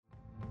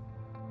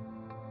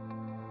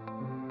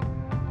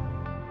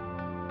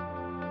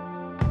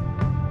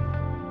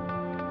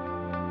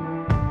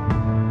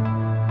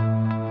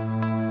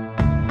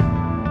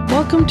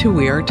Welcome to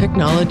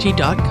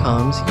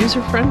WeAreTechnology.com's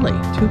User-Friendly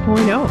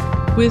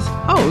 2.0 with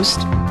host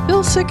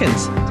Bill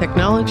Sikkens,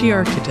 Technology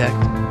Architect.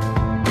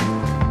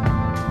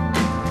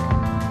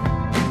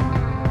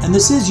 And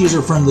this is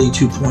User-Friendly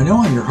 2.0.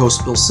 I'm your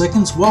host, Bill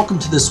Sikkens. Welcome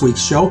to this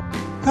week's show.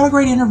 Got a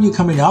great interview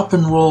coming up,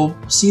 and we'll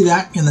see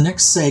that in the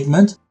next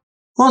segment.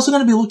 We're also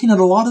going to be looking at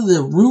a lot of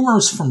the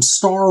rumors from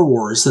Star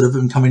Wars that have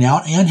been coming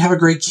out and have a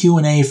great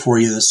Q&A for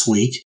you this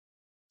week.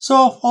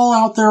 So all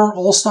out there,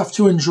 all stuff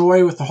to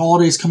enjoy with the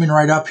holidays coming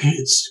right up.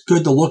 It's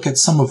good to look at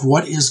some of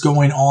what is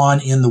going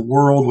on in the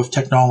world with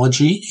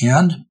technology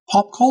and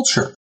pop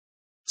culture.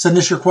 Send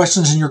us your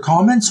questions and your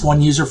comments,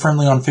 one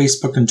user-friendly on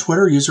Facebook and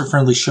Twitter,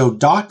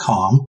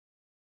 userfriendlyshow.com,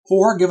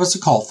 or give us a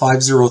call.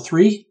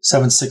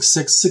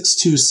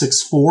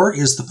 503-766-6264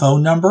 is the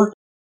phone number.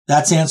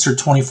 That's answered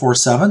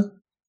 24/7.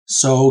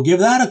 So give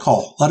that a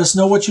call. Let us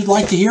know what you'd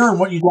like to hear and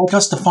what you'd like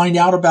us to find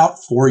out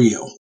about for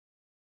you.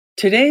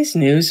 Today's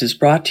news is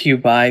brought to you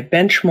by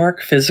Benchmark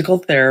Physical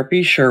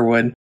Therapy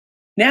Sherwood.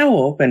 Now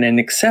open and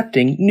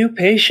accepting new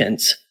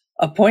patients.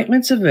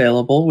 Appointments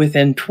available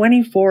within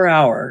 24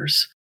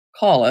 hours.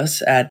 Call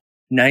us at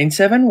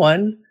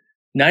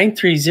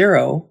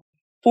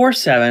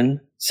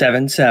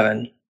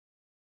 971-930-4777.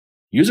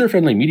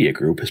 User-Friendly Media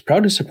Group is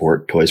proud to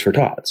support Toys for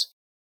Tots.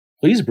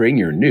 Please bring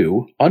your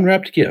new,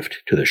 unwrapped gift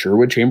to the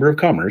Sherwood Chamber of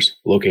Commerce,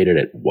 located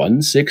at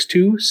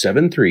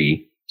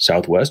 16273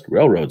 Southwest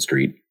Railroad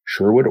Street,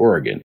 Sherwood,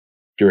 Oregon,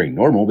 during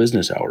normal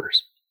business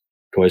hours.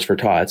 Toys for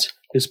Tots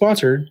is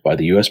sponsored by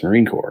the U.S.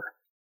 Marine Corps.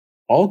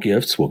 All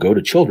gifts will go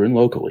to children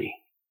locally.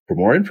 For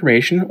more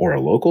information or a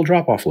local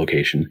drop-off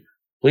location,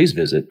 please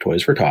visit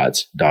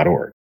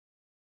toysfortots.org.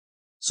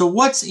 So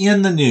what's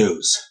in the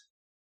news?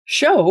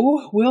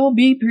 Show will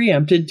be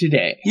preempted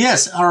today.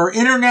 Yes, our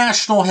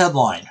international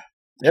headline.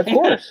 Of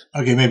course.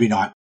 Okay, maybe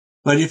not.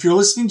 But if you're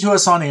listening to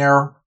us on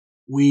air,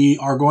 we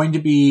are going to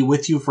be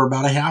with you for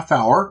about a half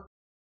hour.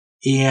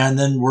 And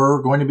then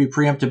we're going to be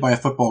preempted by a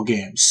football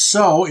game.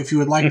 So if you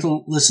would like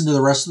to listen to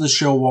the rest of the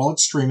show while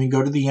it's streaming,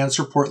 go to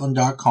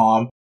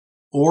theanswerportland.com.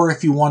 Or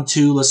if you want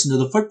to listen to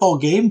the football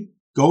game,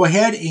 go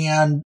ahead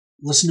and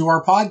listen to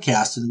our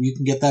podcast. And you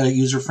can get that at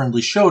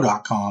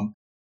userfriendlyshow.com.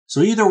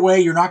 So either way,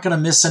 you're not going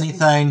to miss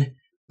anything.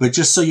 But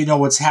just so you know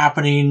what's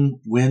happening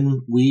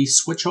when we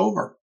switch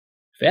over.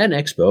 Fan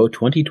Expo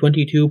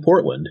 2022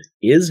 Portland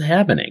is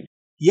happening.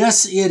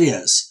 Yes, it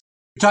is.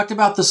 We talked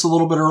about this a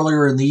little bit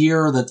earlier in the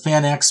year that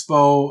Fan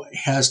Expo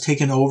has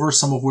taken over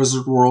some of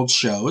Wizard World's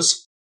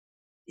shows.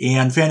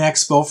 And Fan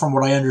Expo, from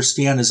what I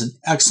understand, is an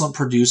excellent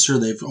producer.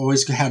 They've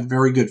always had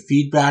very good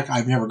feedback.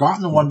 I've never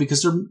gotten one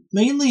because they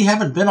mainly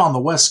haven't been on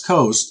the West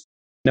Coast.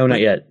 No,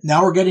 not yet.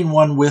 Now we're getting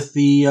one with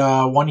the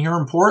one here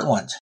in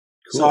Portland.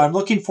 Cool. So I'm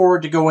looking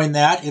forward to going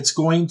that. It's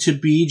going to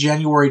be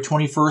January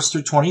 21st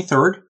through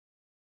 23rd.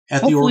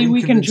 Hopefully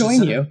we can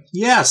join you.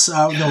 Yes,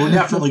 we're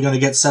definitely going to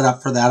get set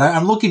up for that.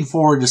 I'm looking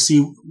forward to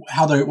see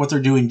what they're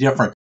doing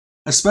different,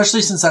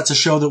 especially since that's a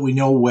show that we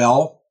know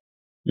well.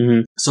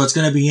 Mm-hmm. So it's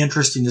going to be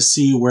interesting to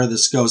see where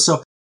this goes.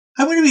 So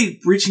I'm going to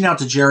be reaching out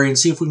to Jerry and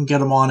see if we can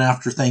get him on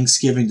after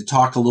Thanksgiving to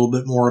talk a little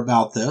bit more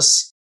about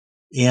this.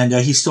 And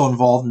he's still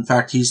involved. In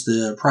fact, he's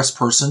the press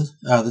person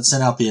that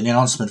sent out the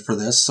announcement for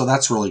this. So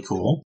that's really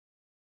cool.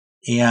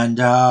 And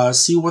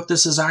see what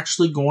this is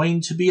actually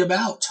going to be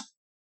about.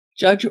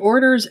 Judge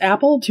orders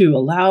Apple to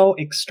allow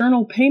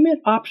external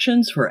payment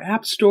options for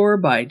App Store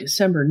by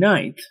December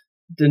 9th,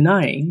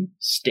 denying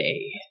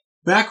stay.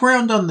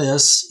 Background on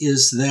this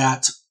is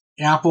that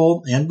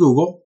Apple and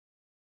Google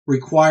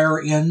require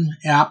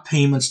in-app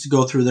payments to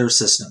go through their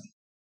system.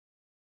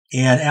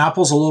 And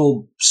Apple's a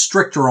little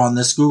stricter on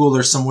this. Google,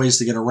 there's some ways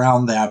to get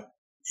around that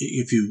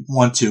if you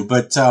want to.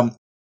 But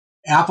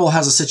Apple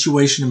has a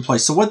situation in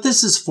place. So what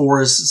this is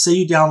for is, say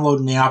you download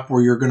an app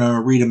where you're going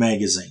to read a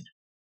magazine.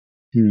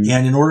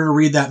 And in order to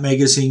read that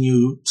magazine,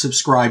 you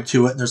subscribe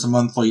to it, and there's a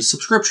monthly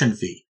subscription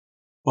fee.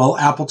 Well,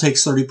 Apple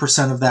takes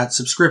 30% of that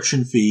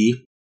subscription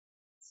fee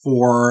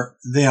for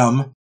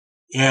them,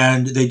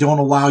 and they don't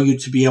allow you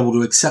to be able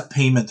to accept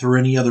payment through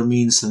any other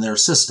means than their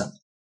system.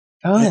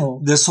 Oh.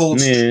 And this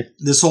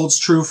holds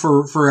true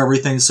for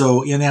everything.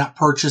 So in-app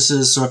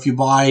purchases, so if you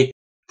buy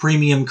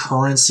premium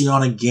currency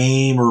on a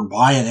game or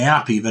buy an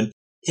app even,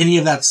 any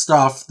of that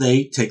stuff,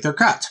 they take their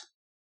cut.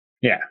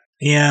 Yeah.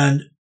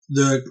 And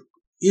the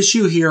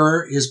issue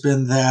here has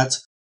been that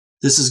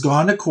this has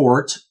gone to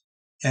court,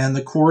 and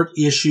the court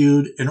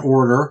issued an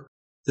order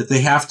that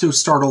they have to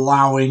start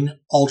allowing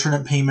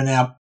alternate payment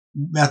app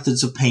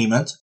methods of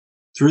payment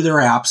through their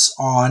apps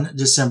on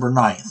December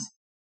 9th.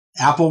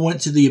 Apple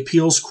went to the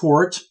appeals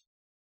court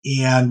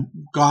and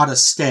got a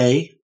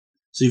stay.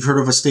 So you've heard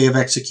of a stay of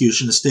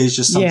execution. A stay is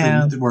just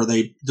something where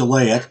they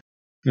delay it.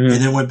 And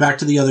then went back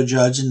to the other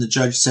judge, and the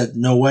judge said,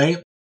 no way,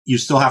 you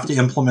still have to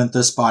implement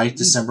this by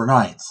December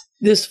 9th.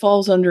 This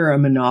falls under a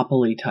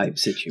monopoly type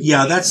situation.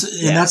 Yeah, that's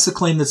the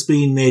claim that's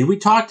being made. We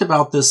talked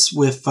about this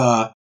with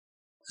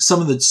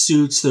some of the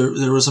suits.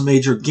 There was a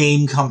major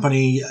game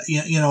company,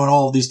 and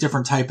all of these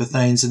different type of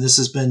things, and this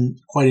has been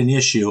quite an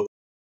issue.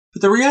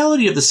 But the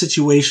reality of the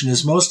situation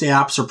is most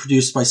apps are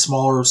produced by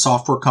smaller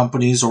software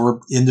companies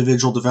or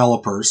individual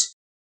developers.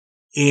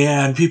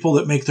 And people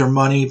that make their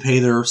money, pay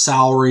their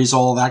salaries,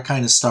 all of that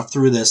kind of stuff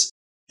through this.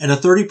 And a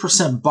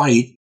 30%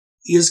 bite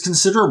is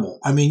considerable.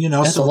 I mean,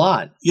 that's a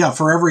lot. Yeah,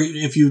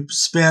 if you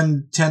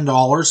spend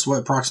 $10,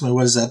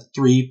 what is that?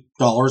 $3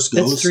 goes.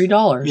 It's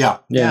 $3.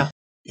 Yeah.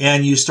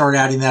 And you start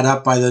adding that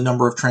up by the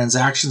number of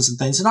transactions and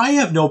things. And I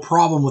have no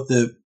problem with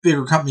the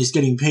bigger companies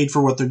getting paid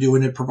for what they're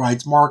doing. It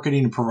provides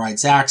marketing, it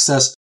provides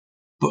access.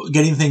 But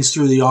getting things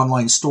through the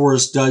online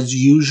stores does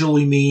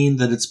usually mean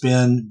that it's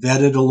been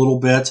vetted a little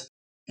bit.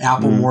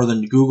 Apple more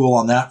than Google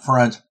on that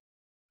front.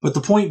 But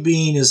the point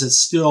being is it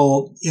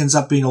still ends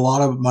up being a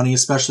lot of money,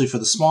 especially for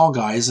the small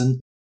guys. And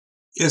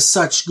as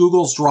such,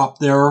 Google's dropped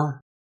their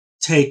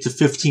take to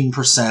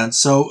 15%.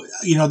 So,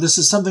 this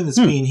is something that's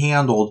being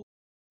handled.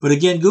 But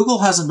again, Google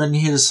hasn't been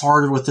hit as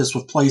hard with this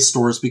with Play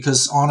Stores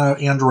because on an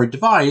Android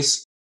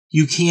device,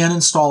 you can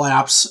install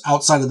apps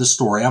outside of the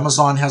store.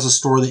 Amazon has a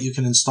store that you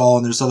can install,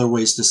 and there's other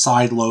ways to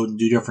sideload and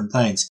do different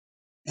things.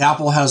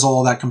 Apple has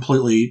all that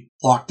completely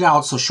locked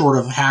out, so short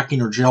of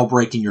hacking or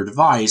jailbreaking your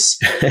device,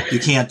 you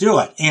can't do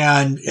it.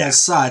 And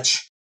as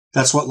such,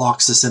 that's what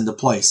locks this into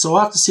place. So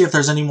we'll have to see if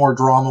there's any more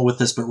drama with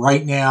this, but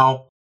right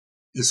now,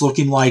 it's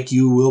looking like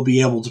you will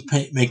be able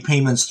to make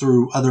payments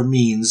through other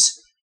means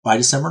by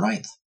December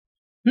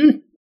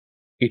 9th.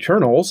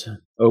 Eternals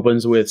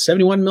opens with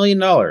 $71 million,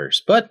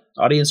 but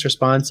audience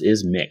response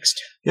is mixed.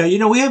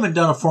 Yeah, we haven't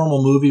done a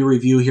formal movie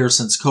review here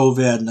since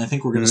COVID, and I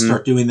think we're going to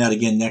start doing that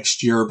again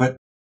next year, but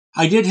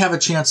I did have a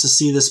chance to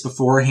see this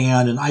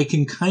beforehand, and I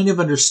can kind of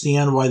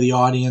understand why the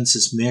audience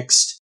is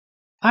mixed.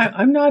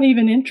 I'm not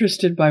even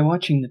interested by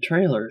watching the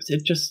trailers.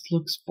 It just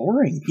looks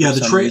boring for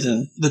some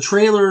reason. The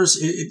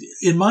trailers,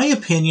 in my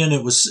opinion,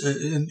 it was,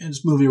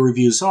 as movie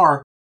reviews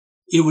are,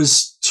 it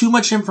was too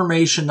much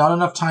information, not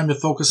enough time to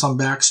focus on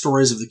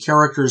backstories of the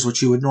characters,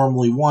 which you would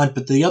normally want.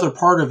 But the other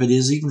part of it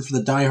is, even for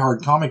the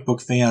diehard comic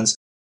book fans,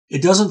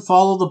 it doesn't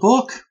follow the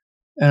book.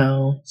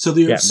 Oh. So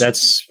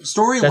that's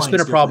storyline. That's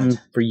been a problem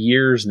for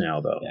years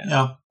now, though.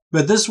 Yeah.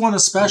 But this one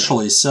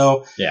especially.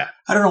 So,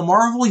 I don't know.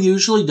 Marvel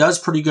usually does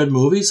pretty good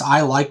movies.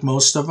 I like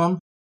most of them.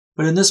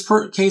 But in this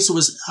case,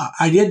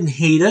 I didn't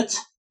hate it,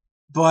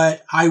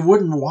 but I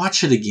wouldn't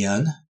watch it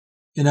again.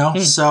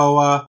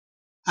 So,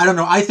 I don't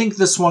know. I think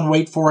this one,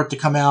 wait for it to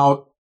come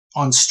out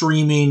on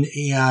streaming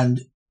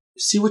and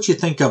see what you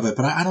think of it.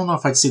 But I don't know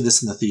if I'd see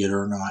this in the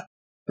theater or not.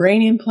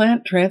 Brain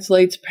implant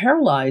translates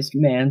paralyzed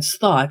man's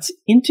thoughts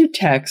into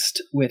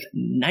text with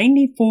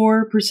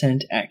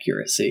 94%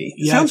 accuracy.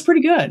 Sounds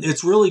pretty good.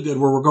 It's really good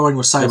where we're going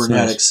with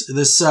cybernetics. Nice.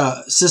 This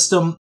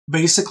system,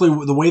 basically,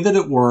 the way that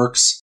it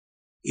works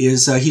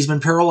is he's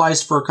been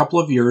paralyzed for a couple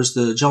of years.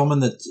 The gentleman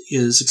that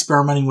is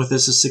experimenting with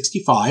this is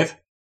 65.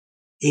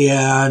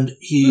 And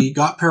he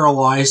got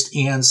paralyzed,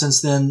 and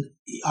since then,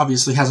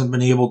 obviously hasn't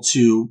been able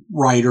to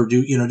write or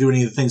do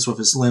any of the things with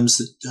his limbs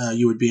that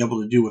you would be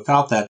able to do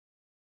without that.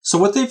 So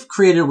what they've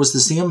created was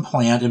this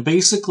implant, and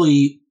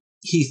basically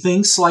he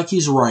thinks like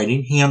he's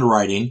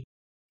handwriting,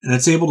 and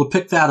it's able to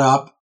pick that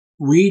up,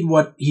 read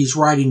what he's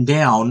writing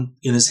down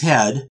in his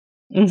head,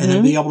 and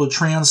then be able to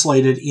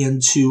translate it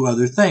into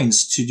other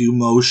things, to do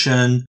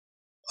motion,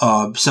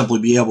 simply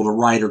be able to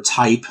write or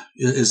type,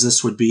 as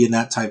this would be in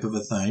that type of a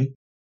thing.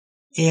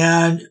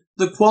 And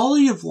the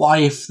quality of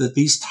life that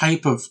these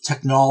type of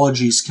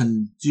technologies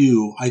can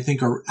do, I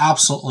think, are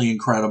absolutely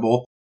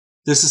incredible.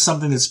 This is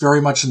something that's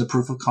very much in the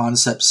proof of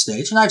concept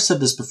stage. And I've said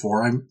this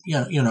before.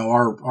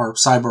 Our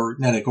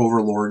cybernetic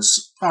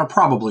overlords are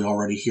probably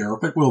already here,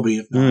 but will be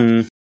if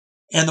not.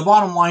 And the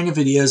bottom line of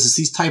it is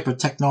these type of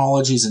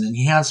technologies and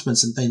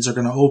enhancements and things are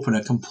going to open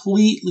a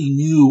completely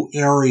new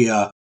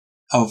area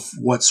of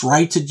what's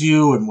right to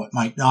do and what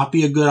might not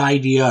be a good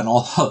idea and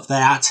all of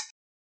that.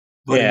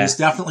 But it is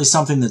definitely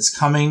something that's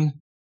coming.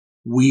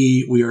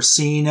 We are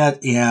seeing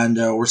it, and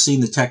we're seeing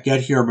the tech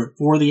get here. But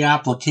for the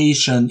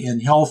application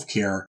in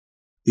healthcare,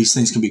 these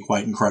things can be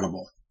quite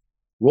incredible.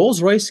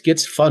 Rolls-Royce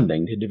gets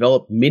funding to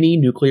develop mini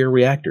nuclear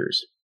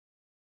reactors.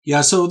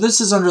 Yeah, so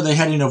this is under the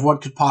heading of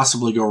what could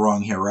possibly go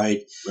wrong here,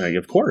 right? Right,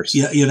 of course.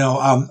 Yeah,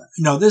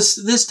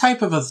 this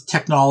type of a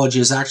technology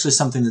is actually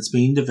something that's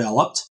being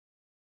developed.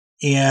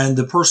 And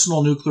the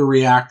personal nuclear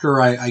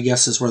reactor, I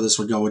guess, is where this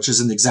would go, which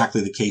isn't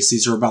exactly the case.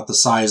 These are about the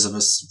size of a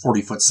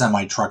 40-foot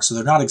semi-truck, so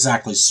they're not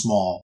exactly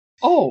small.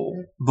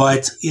 Oh.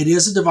 But it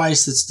is a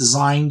device that's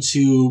designed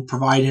to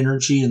provide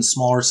energy in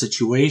smaller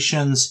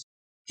situations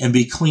and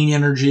be clean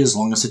energy as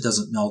long as it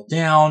doesn't melt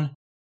down.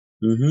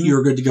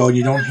 You're good to go, and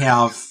you don't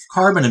have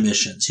carbon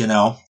emissions,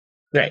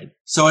 Right.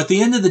 So at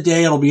the end of the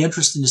day, it'll be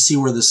interesting to see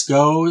where this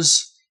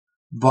goes.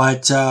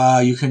 But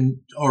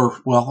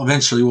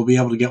eventually we'll be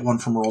able to get one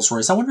from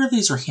Rolls-Royce. I wonder if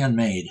these are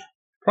handmade.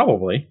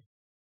 Probably.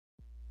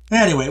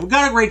 Anyway, we've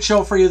got a great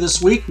show for you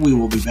this week. We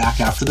will be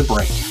back after the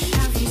break.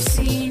 Have you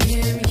seen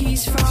him?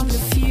 He's from the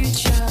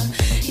future.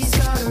 He's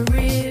got a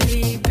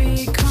really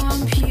big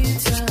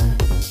computer.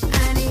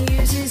 And he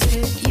uses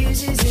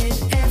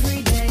it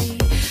every day.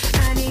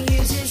 And he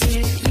uses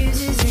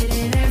it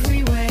in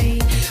every way.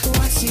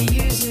 What's he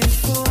use it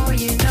for?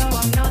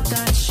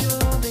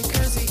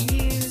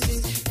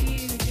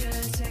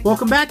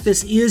 Welcome back.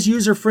 This is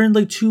User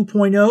Friendly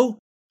 2.0.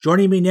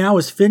 Joining me now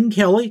is Finn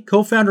Kelly,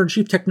 co-founder and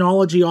chief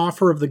technology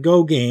officer of the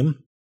Go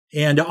game,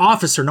 and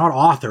officer, not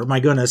author.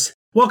 My goodness.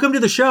 Welcome to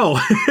the show.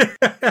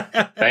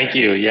 Thank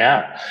you.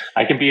 Yeah,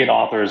 I can be an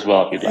author as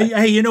well if you'd like.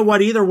 Hey, you know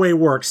what? Either way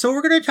works. So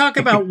we're going to talk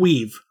about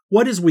Weve.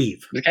 What is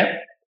Weve? Okay.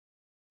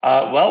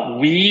 Well,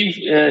 Weve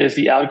is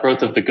the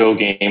outgrowth of the Go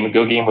game. The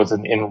Go game was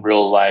an in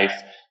real life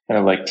kind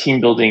of like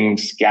team building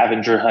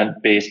scavenger hunt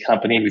based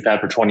company we've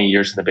had for 20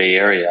 years in the Bay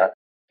Area.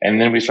 And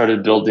then we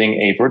started building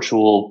a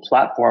virtual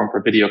platform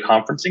for video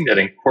conferencing that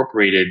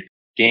incorporated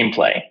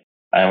gameplay.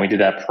 And we did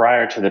that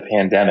prior to the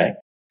pandemic.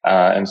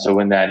 And so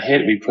when that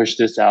hit, we pushed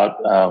this out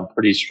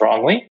pretty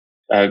strongly,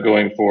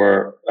 going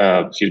for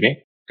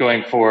getting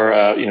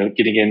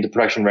into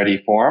production ready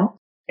form.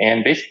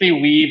 And basically,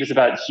 Weve is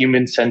about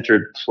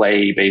human-centered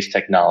play-based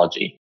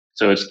technology.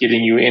 So it's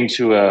getting you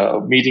into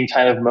a meeting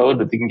kind of mode,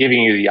 but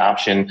giving you the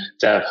option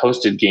to have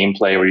hosted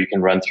gameplay where you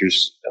can run through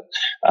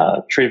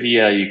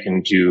trivia, you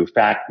can do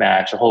fact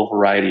match, a whole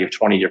variety of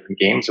 20 different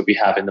games that we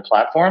have in the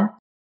platform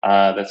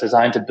that's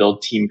designed to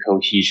build team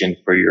cohesion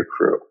for your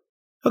crew.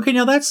 Okay,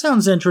 now that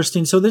sounds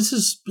interesting. So this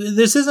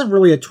isn't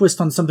really a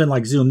twist on something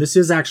like Zoom. This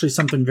is actually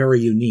something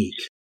very unique.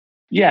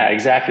 Yeah,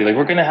 exactly. Like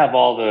we're going to have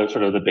all the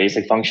sort of the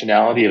basic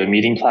functionality of a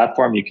meeting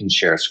platform. You can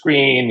share a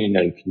screen,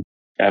 you can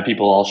have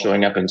people all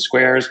showing up in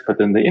squares. But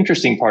then the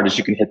interesting part is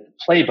you can hit the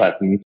play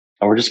button,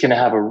 and we're just going to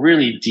have a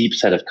really deep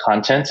set of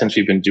content since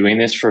we've been doing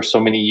this for so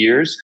many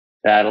years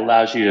that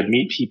allows you to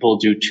meet people,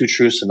 do 2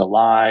 truths and a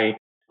lie,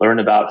 learn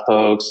about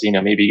folks,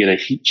 maybe get a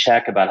heat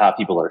check about how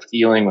people are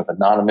feeling with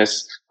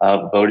anonymous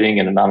voting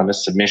and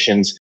anonymous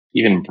submissions,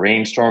 even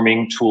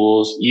brainstorming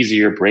tools,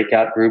 easier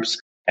breakout groups,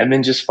 and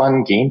then just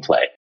fun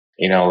gameplay.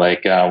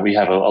 We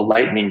have a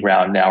lightning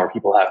round now where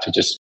people have to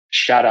just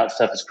shout out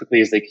stuff as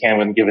quickly as they can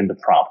when given the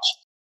prompt.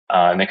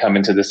 And they come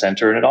into the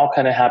center, and it all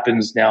kind of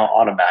happens now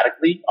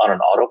automatically on an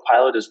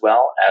autopilot as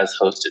well as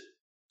hosted.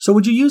 So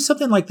would you use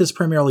something like this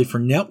primarily for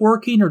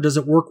networking, or does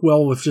it work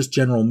well with just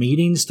general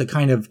meetings to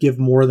kind of give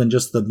more than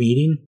just the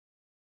meeting?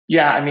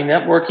 Yeah,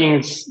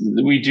 networking,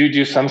 we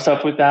do some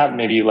stuff with that,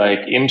 maybe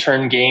like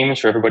intern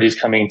games where everybody's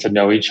coming to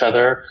know each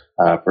other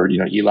for,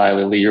 Eli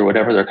Lilly or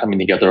whatever. They're coming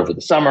together over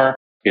the summer.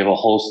 We have a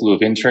whole slew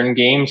of intern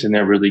games, and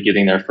they're really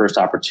getting their first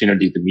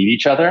opportunity to meet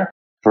each other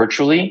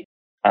virtually.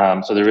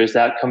 So there is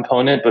that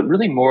component, but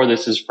really more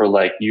this is for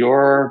like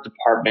your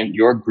department,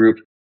 your group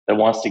that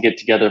wants to get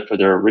together for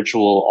their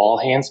ritual all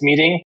hands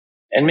meeting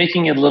and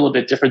making it a little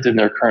bit different than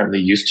they're currently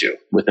used to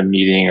with a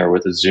meeting or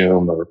with a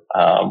Zoom or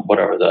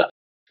whatever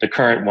the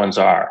current ones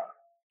are.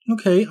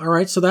 Okay. All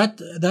right. So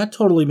that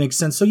totally makes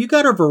sense. So you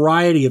got a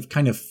variety of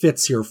kind of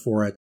fits here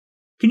for it.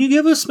 Can you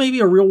give us maybe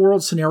a real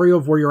world scenario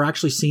of where you're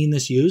actually seeing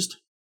this used?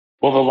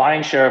 Well, the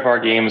lion's share of our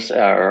games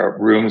or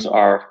rooms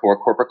are for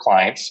corporate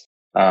clients.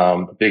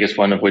 The biggest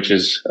one of which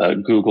is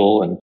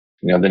Google, and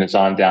then it's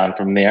on down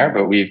from there.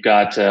 But we've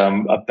got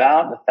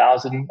about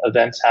 1,000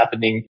 events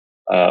happening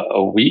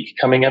a week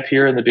coming up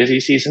here in the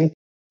busy season.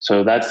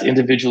 So that's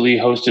individually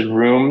hosted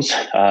rooms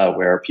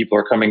where people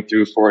are coming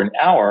through for an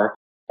hour,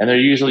 and they're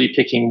usually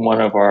picking one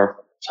of our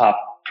top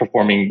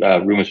performing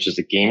rooms, which is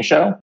a game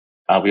show.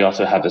 We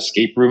also have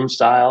escape room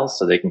styles,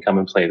 so they can come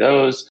and play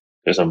those.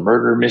 There's a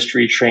murder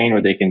mystery train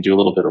where they can do a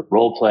little bit of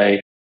role play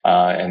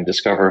and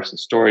discover some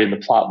story in the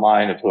plot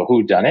line of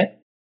who done it.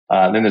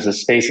 Then there's a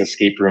space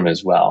escape room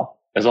as well.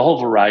 There's a whole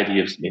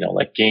variety of,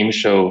 like game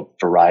show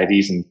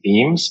varieties and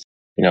themes.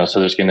 So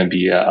there's going to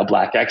be a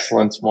Black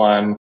Excellence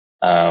one.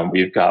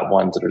 We've got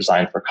ones that are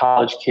designed for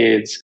college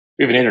kids.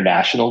 We have an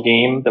international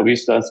game that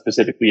we've done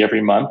specifically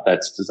every month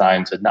that's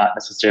designed to not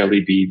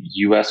necessarily be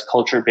U.S.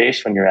 culture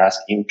based when you're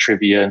asking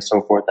trivia and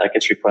so forth. That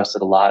gets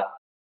requested a lot.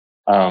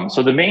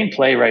 So the main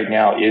play right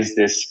now is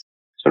this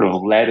sort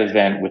of led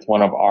event with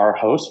one of our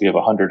hosts. We have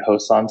 100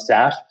 hosts on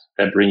staff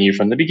that bring you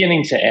from the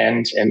beginning to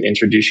end and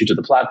introduce you to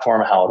the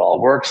platform, how it all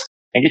works,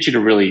 and get you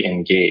to really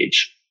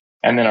engage.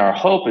 And then our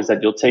hope is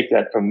that you'll take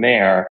that from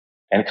there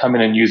and come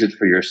in and use it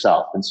for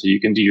yourself. And so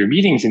you can do your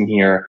meetings in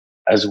here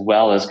as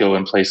well as go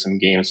and play some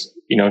games,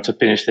 to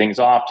finish things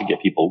off, to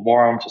get people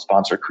warm, to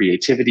sponsor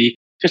creativity,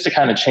 just to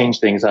kind of change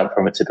things up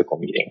from a typical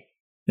meeting.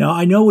 Now,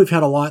 I know we've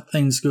had a lot of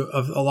things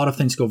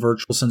go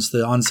virtual since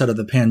the onset of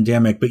the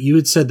pandemic, but you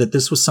had said that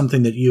this was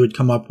something that you had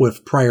come up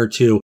with prior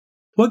to.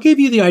 What gave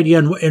you the idea,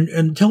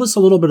 and tell us a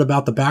little bit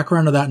about the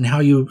background of that and how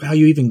you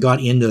even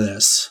got into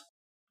this?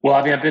 Well,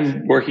 I've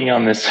been working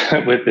on this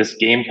with this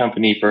game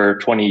company for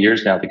 20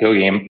 years now, the Go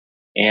game,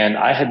 and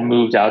I had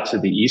moved out to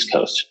the East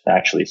Coast,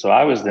 actually. So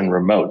I was then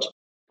remote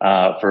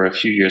for a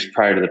few years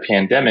prior to the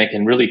pandemic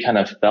and really kind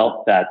of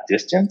felt that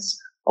distance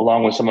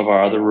along with some of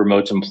our other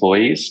remote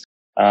employees.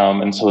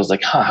 And so I was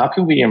like, how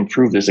can we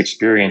improve this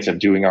experience of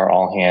doing our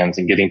all hands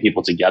and getting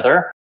people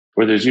together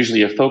where there's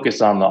usually a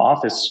focus on the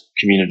office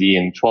community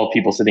and 12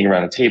 people sitting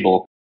around a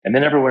table, and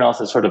then everyone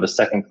else is sort of a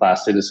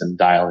second-class citizen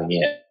dialing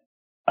in.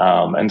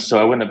 And so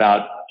I went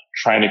about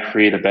trying to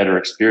create a better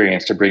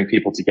experience to bring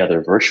people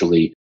together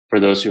virtually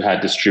for those who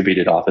had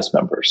distributed office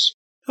members.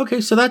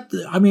 Okay, so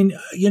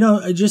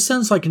it just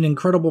sounds like an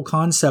incredible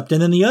concept.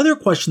 And then the other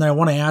question that I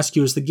want to ask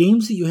you is the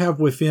games that you have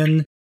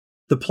within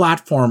the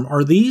platform,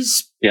 are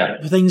these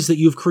things that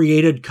you've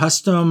created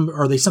custom?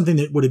 Are they something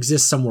that would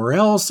exist somewhere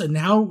else? And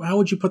how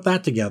would you put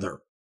that together?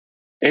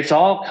 It's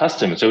all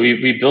custom. So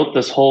we built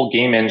this whole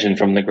game engine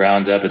from the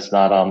ground up. It's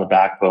not on the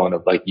backbone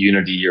of like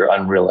Unity or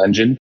Unreal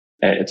Engine.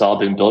 It's all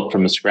been built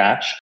from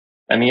scratch.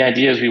 And the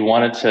idea is we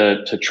wanted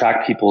to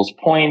track people's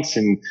points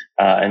and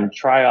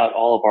try out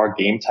all of our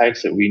game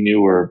types that we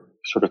knew were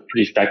sort of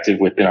pretty effective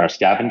within our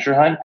scavenger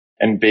hunt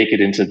and bake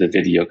it into the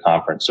video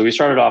conference. So we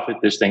started off with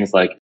this things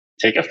like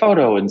take a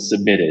photo and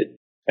submit it.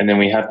 And then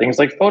we have things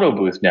like photo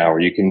booth now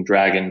where you can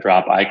drag and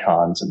drop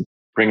icons and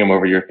bring them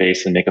over your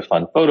face and make a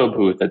fun photo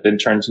booth that then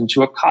turns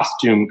into a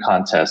costume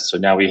contest. So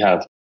now we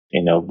have,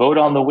 vote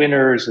on the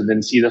winners and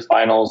then see the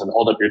finals and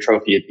hold up your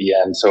trophy at the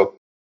end. So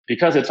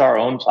because it's our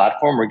own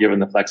platform, we're given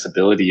the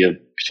flexibility of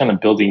kind of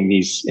building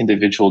these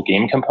individual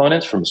game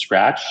components from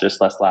scratch.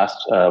 Just last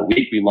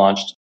week, we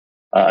launched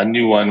a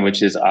new one,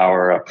 which is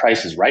our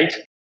Price is Right,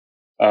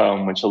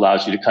 which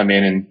allows you to come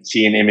in and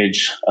see an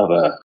image of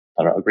a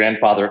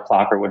grandfather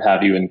clock or what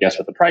have you and guess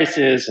what the price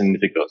is and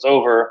if it goes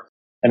over.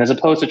 And as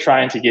opposed to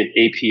trying to get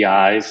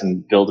APIs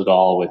and build it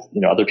all with,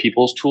 other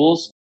people's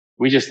tools,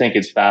 we just think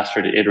it's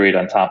faster to iterate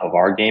on top of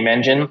our game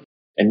engine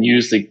and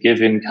use the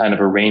given kind of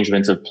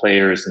arrangements of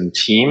players and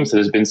teams that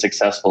has been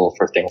successful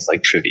for things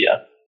like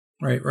trivia.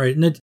 Right.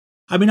 And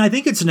I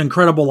think it's an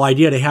incredible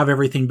idea to have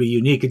everything be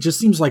unique. It just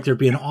seems like there'd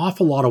be an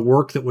awful lot of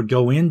work that would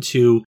go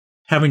into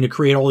having to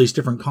create all these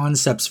different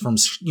concepts from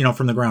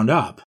the ground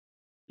up.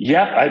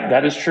 Yeah,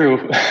 that is true.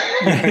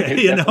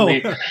 It's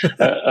definitely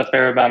a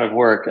fair amount of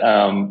work.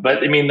 But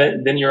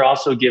then you're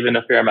also given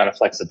a fair amount of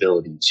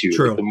flexibility too.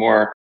 True. Like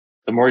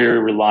the more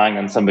you're relying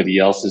on somebody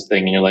else's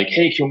thing and you're like,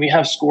 hey, can we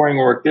have scoring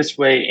work this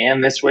way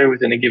and this way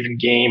within a given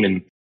game?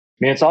 And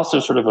it's also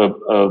sort of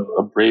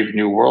a brave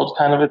new world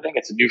kind of a thing.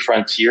 It's a new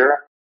frontier.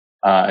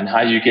 And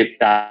how you get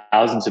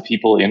thousands of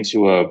people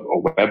into a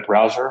web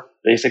browser,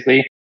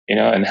 basically,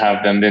 and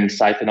have them then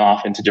siphon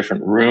off into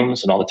different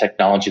rooms and all the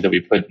technology that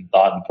we put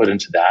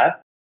into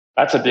that.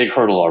 That's a big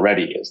hurdle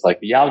already. It's like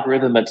the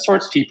algorithm that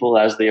sorts people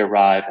as they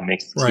arrive and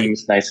makes the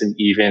teams nice and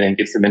even and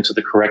gets them into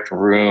the correct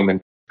room and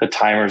the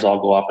timers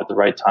all go off at the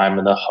right time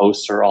and the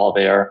hosts are all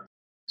there.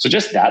 So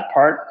just that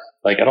part,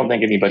 I don't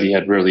think anybody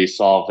had really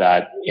solved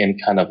that in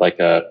kind of like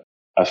a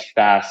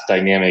fast,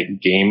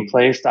 dynamic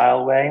gameplay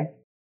style way.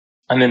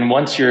 And then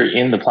once you're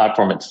in the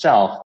platform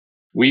itself,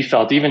 we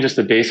felt even just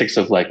the basics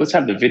of let's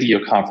have the video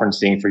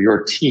conferencing for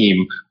your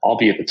team all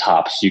be at the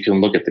top so you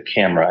can look at the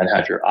camera and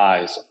have your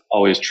eyes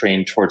always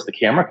trained towards the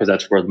camera because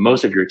that's where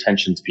most of your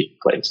attention's being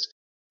placed.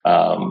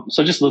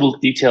 So just little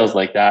details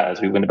like that as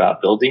we went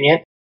about building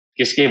it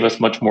just gave us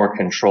much more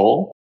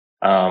control.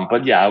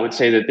 But yeah, I would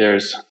say that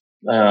there's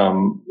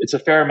it's a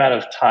fair amount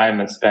of time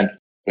that's spent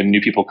when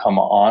new people come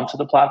onto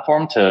the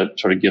platform to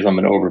sort of give them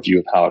an overview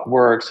of how it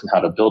works and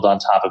how to build on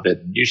top of it.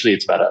 And usually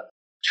it's about a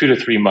 2 to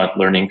 3 month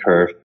learning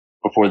curve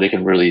before they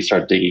can really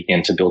start digging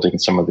into building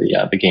some of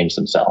the games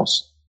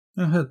themselves.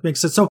 That makes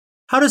sense. So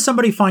how does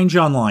somebody find you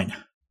online?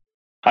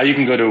 You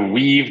can go to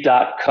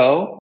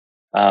weve.co.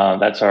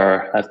 That's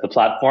the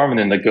platform. And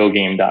then the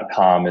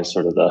gogame.com is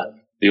sort of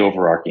the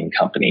overarching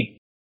company.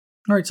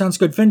 All right. Sounds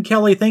good. Finn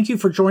Kelly, thank you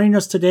for joining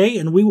us today.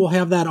 And we will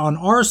have that on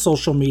our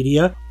social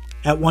media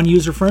at One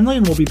User Friendly.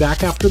 And we'll be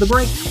back after the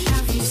break.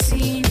 Have you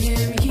seen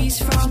him? He's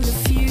from the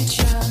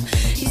future.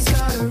 He's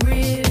got a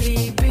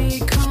really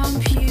big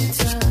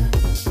computer.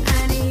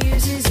 And he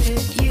uses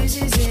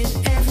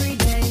it every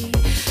day.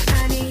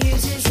 And he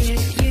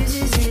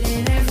uses it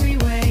in every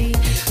way.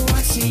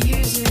 What's he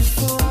use it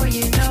for?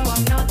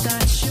 I'm not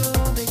that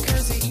sure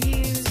because it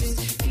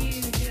uses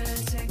future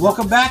technology.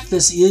 Welcome back.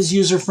 This is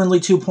User Friendly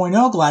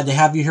 2.0. Glad to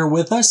have you here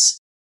with us.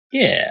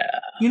 Yeah.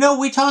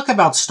 We talk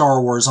about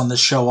Star Wars on this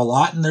show a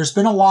lot, and there's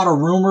been a lot of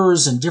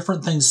rumors and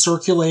different things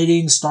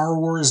circulating, Star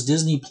Wars,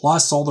 Disney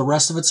Plus, all the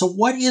rest of it. So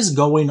what is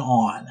going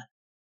on?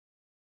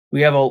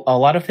 We have a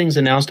lot of things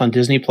announced on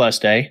Disney Plus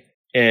Day,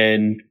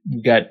 and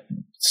we've got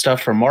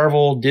stuff from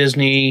Marvel,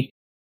 Disney,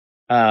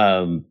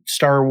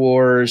 Star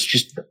Wars,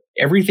 just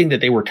everything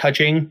that they were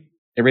touching,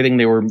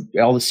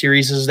 all the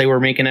series they were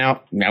making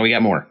out. Now we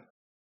got more.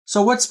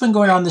 So what's been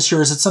going on this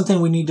year? Is it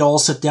something we need to all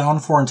sit down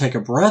for and take a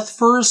breath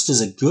first?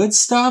 Is it good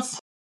stuff?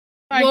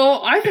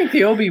 Well, I think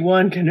the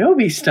Obi-Wan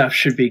Kenobi stuff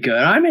should be good.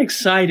 I'm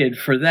excited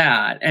for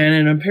that.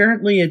 And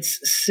apparently it's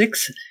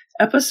 6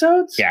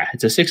 episodes? Yeah,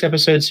 it's a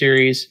 6-episode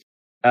series.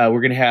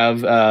 We're going to have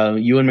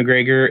Ewan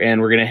McGregor,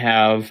 and we're going to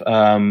have,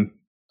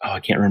 I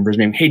can't remember his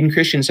name, Hayden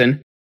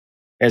Christensen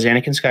as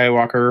Anakin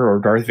Skywalker or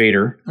Darth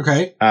Vader.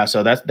 Okay.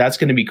 So that's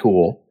going to be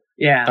cool.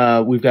 Yeah.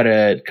 We've got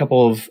a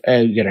couple of,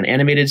 we've got an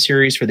animated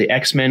series for the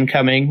X-Men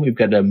coming. We've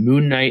got a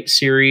Moon Knight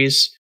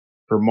series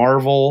for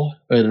Marvel,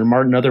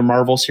 another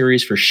Marvel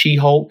series for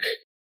She-Hulk.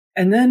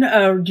 And then,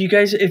 do you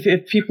guys,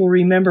 if people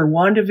remember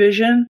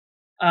WandaVision,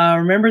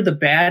 remember the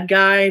bad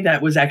guy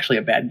that was actually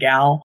a bad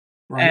gal?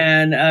 Right.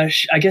 And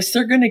I guess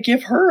they're going to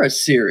give her a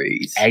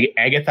series.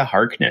 Agatha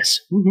Harkness.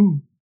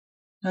 Woohoo.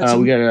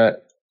 We got a...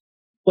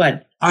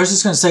 What? I was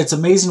just going to say, it's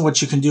amazing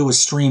what you can do with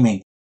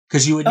streaming,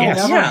 because you would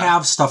never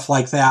have stuff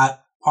like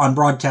that on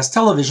broadcast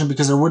television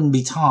because there wouldn't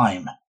be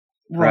time.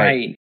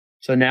 Right.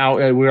 So now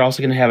we're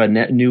also going to have a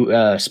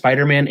new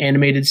Spider-Man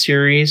animated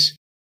series.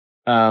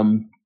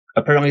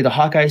 Apparently the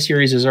Hawkeye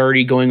series is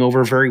already going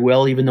over very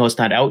well, even though it's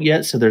not out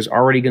yet. So there's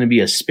already going to be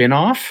a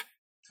spin-off.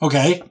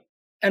 Okay.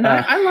 And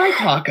I like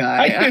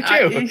Hawkeye. I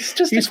do too. He's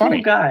just He's a cool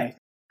funny. guy.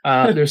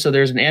 There's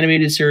an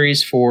animated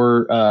series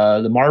for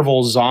the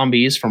Marvel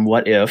zombies from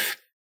What If.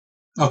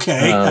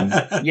 Okay.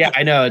 Yeah,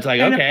 I know. It's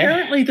like, And okay.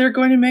 apparently they're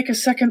going to make a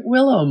second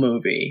Willow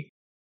movie.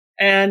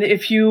 And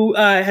if you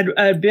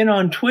had been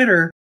on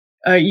Twitter,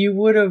 you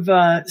would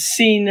have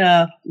seen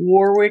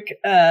Warwick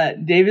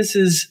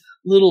Davis's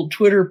little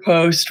Twitter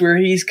post where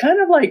he's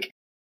kind of like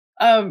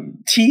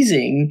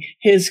teasing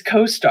his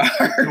co-stars.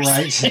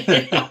 Right.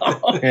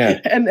 Yeah.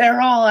 And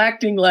they're all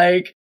acting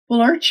like,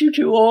 well, aren't you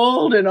too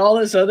old and all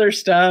this other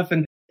stuff?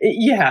 And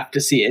you have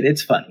to see it.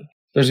 It's funny.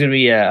 There's going to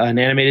be an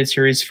animated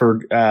series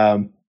for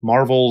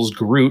Marvel's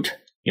Groot.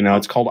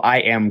 It's called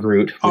I Am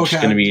Groot, which is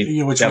going to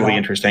be that'll be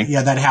interesting.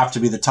 Yeah, that'd have to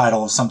be the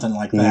title of something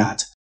like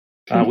that.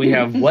 We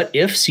have What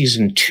If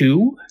Season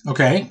 2.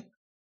 Okay.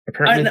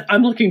 Apparently,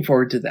 I'm looking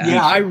forward to that.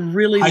 Yeah, I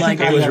really like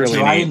think it. I was have really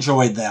too. I neat.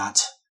 enjoyed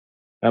that.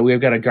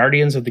 we've got a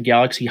Guardians of the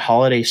Galaxy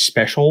holiday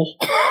special.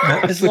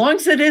 As long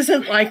as it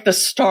isn't like the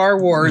Star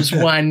Wars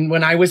one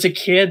when I was a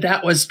kid,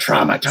 that was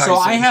traumatizing. So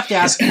I have to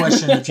ask a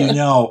question if you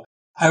know.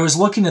 I was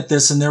looking at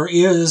this, and there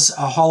is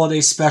a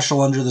holiday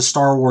special under the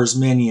Star Wars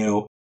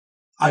menu.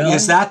 Really?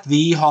 Is that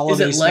the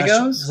holiday Is it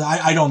special? Legos?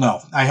 I don't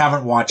know. I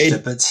haven't watched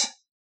it, but...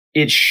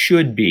 It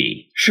should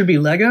be. Should be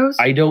Legos?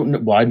 I don't know.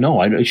 Well,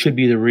 no, it should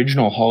be the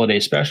original holiday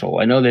special.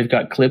 I know they've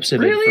got clips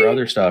in it Really? for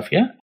other stuff.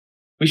 Yeah.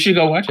 We should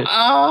go watch it.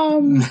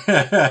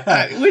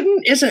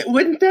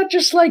 Wouldn't that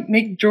just like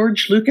make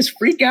George Lucas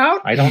freak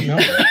out? I don't know.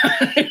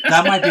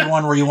 That might be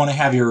one where you want to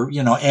have your,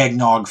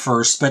 eggnog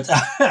first, but...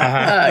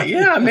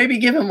 Yeah, maybe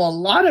give him a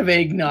lot of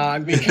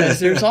eggnog because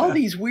there's all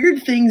these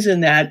weird things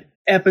in that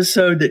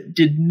episode that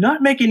did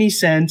not make any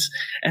sense.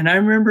 And I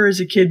remember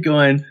as a kid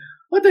going,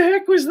 what the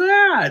heck was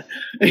that?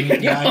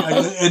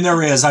 And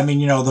there is. I mean,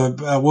 the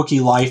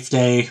Wookiee Life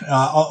Day,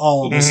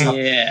 all of this stuff.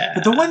 Yeah.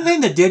 But the one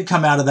thing that did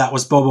come out of that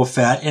was Boba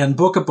Fett, and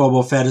Book of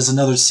Boba Fett is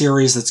another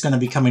series that's going to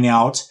be coming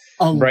out.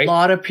 A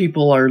lot of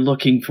people are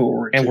looking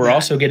forward to And we're that.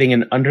 also getting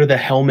an Under the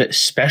Helmet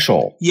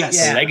special. Yes.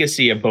 Yeah.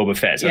 Legacy of Boba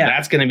Fett. So Yeah.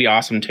 that's going to be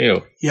awesome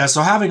too. Yeah,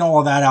 so having all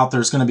of that out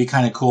there is going to be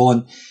kind of cool,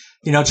 and,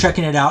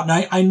 checking it out.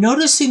 And I'm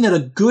noticing that a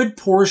good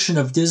portion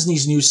of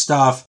Disney's new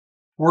stuff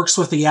works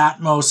with the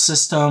Atmos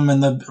system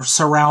and the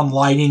surround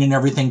lighting and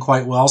everything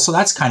quite well. So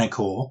that's kind of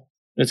cool.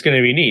 It's going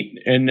to be neat.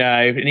 And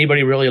if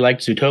anybody really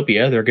liked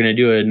Zootopia, they're going to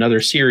do another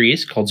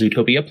series called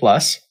Zootopia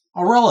Plus.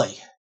 Oh, really?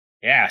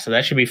 Yeah, so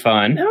that should be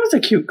fun. That was a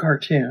cute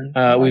cartoon.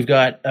 We've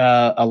got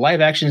a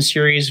live action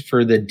series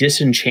for the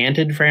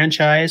Disenchanted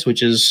franchise,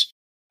 which is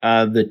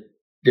the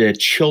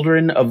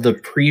children of the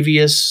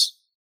previous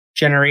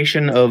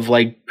generation of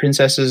like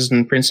princesses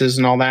and princes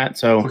and all that.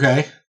 So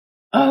Okay.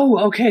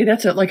 Oh, okay.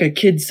 That's like a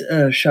kid's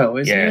show,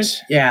 isn't Yes.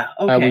 it? Yeah.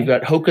 Okay. we've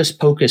got Hocus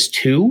Pocus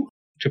 2,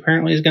 which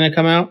apparently is going to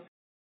come out.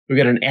 We've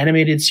got an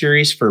animated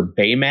series for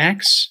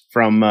Baymax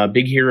from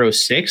Big Hero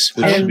 6,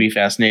 which should be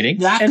fascinating.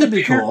 That And could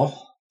be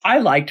cool. I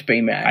liked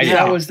Baymax.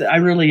 I I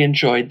really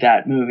enjoyed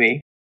that movie.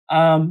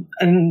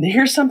 And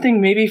here's something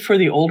maybe for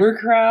the older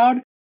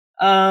crowd.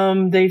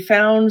 They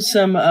found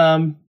some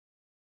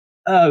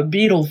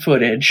Beatle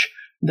footage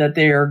that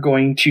they are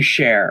going to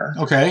share.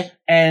 Okay.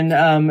 And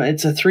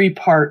it's a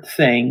 3-part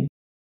thing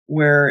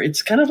where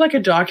it's kind of like a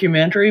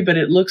documentary, but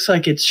it looks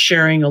like it's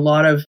sharing a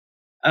lot of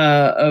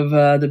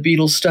the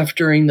Beatles stuff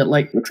during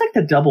looks like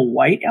the Double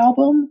White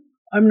album.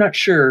 I'm not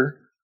sure.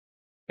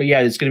 But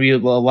yeah, it's going to be a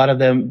lot of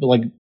them,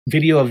 like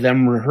video of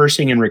them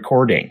rehearsing and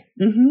recording.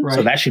 Mm-hmm. Right.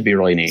 So that should be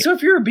really neat. So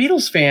if you're a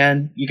Beatles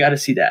fan, you got to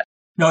see that.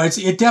 No,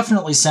 it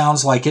definitely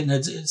sounds like it, and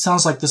it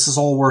sounds like this is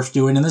all worth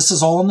doing, and this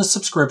is all in the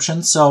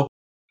subscription, so,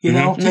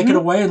 take it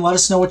away and let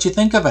us know what you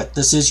think of it.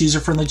 This is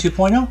User Friendly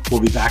 2.0. We'll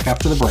be back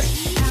after the break.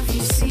 Have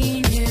you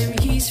seen him?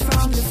 He's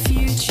from the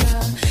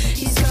future.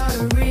 He's got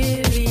a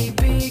really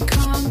big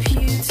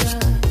computer,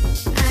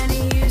 and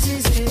he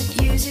uses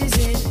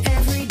it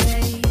every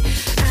day,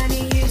 and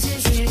he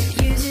uses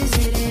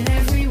it in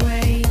every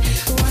way.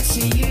 What's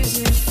he use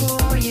it for?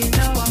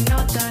 I'm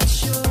not that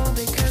sure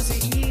because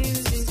it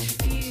uses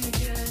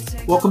future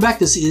tech. Welcome back.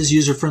 This is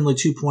User Friendly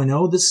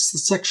 2.0. This is the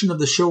section of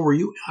the show where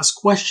you ask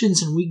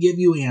questions and we give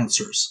you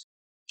answers.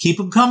 Keep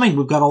them coming.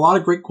 We've got a lot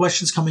of great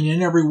questions coming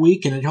in every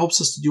week, and it helps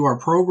us to do our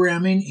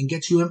programming and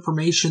get you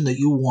information that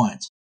you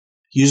want.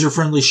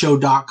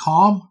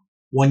 UserFriendlyShow.com,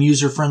 One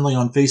User-Friendly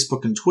on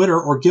Facebook and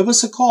Twitter, or give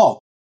us a call.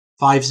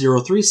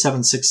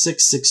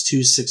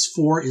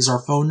 503-766-6264 is our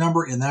phone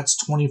number, and that's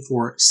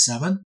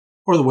 24/7.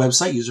 Or the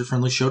website,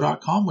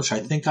 UserFriendlyShow.com, which I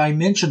think I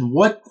mentioned.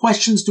 What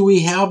questions do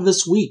we have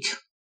this week?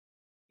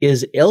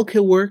 Is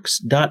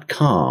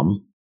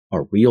elkaworks.com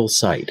a real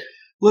site?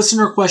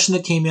 Listener question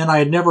that came in, I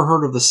had never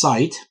heard of the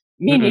site.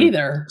 Me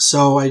neither.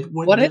 So I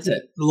went. What is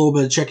it? A little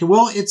bit of checking.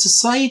 Well, it's a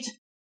site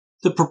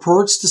that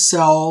purports to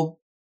sell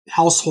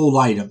household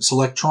items,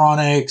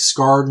 electronics,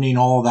 gardening,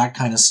 all of that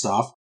kind of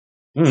stuff.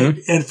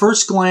 At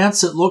first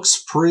glance, it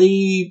looks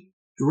pretty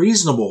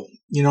reasonable.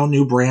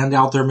 New brand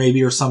out there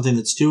maybe or something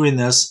that's doing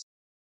this.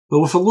 But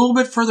with a little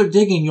bit further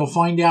digging, you'll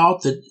find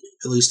out that,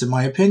 at least in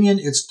my opinion,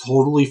 it's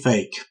totally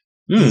fake.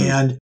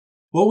 And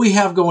what we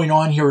have going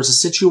on here is a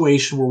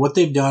situation where what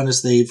they've done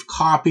is they've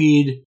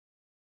copied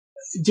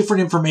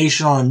different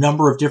information on a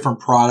number of different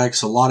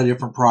products, a lot of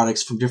different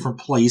products from different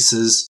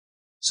places.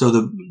 So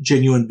the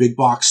genuine big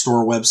box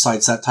store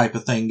websites, that type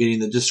of thing, getting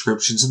the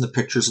descriptions and the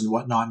pictures and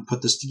whatnot and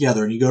put this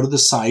together. And you go to the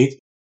site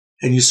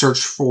and you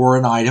search for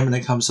an item and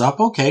it comes up.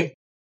 Okay.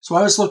 So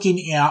I was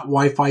looking at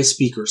Wi-Fi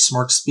speakers,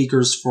 smart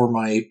speakers for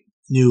my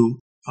new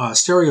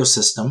stereo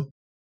system.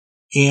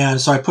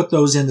 And so I put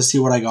those in to see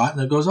what I got.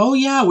 And it goes, oh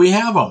yeah, we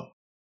have them.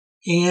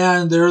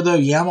 And they're the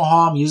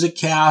Yamaha Music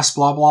Cast,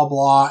 blah, blah,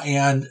 blah.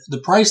 And the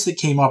price that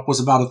came up was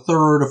about a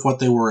third of what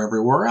they were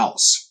everywhere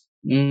else.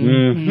 So,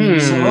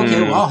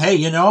 okay, well, hey,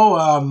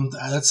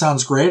 that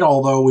sounds great.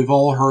 Although we've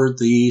all heard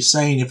the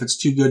saying, if it's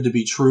too good to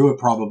be true, it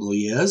probably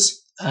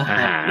is. So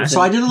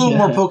I did a little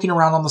more poking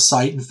around on the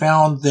site and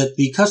found that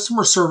the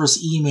customer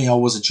service email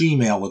was a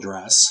Gmail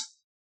address.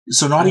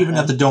 So not even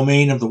at the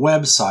domain of the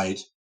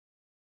website.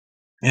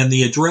 And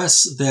the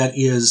address that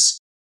is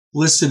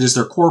listed as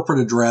their corporate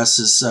address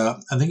is,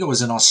 I think it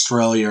was in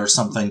Australia or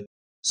something.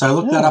 So I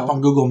looked that up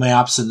on Google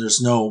Maps, and there's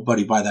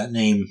nobody by that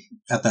name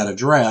at that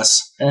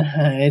address.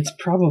 It's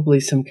probably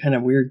some kind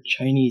of weird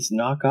Chinese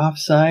knockoff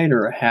site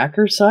or a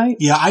hacker site.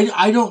 Yeah,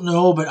 I don't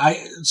know, but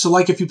so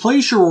like if you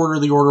place your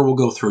order, the order will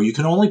go through. You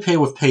can only pay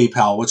with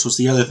PayPal, which was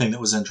the other thing that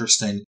was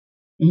interesting.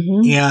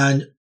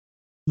 And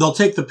they'll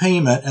take the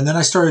payment, and then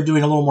I started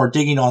doing a little more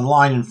digging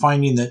online and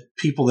finding that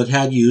people that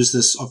had used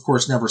this, of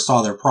course, never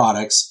saw their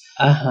products.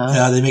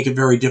 They make it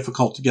very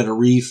difficult to get a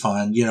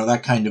refund,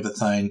 that kind of a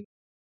thing.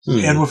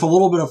 And with a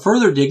little bit of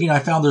further digging, I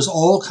found there's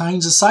all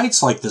kinds of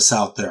sites like this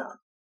out there.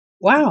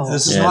 Wow.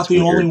 This is not the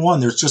only one.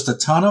 There's just a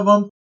ton of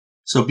them.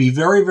 So be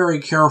very,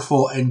 very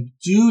careful and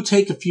do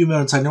take a few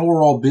minutes. I know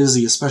we're all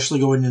busy, especially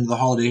going into the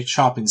holiday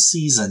shopping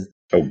season.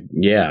 Oh,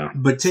 yeah.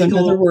 But take in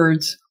other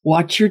words,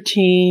 watch your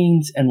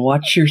teens and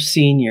watch your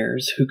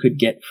seniors who could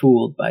get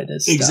fooled by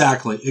this stuff.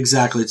 Exactly.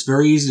 It's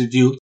very easy to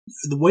do.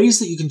 The ways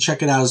that you can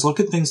check it out is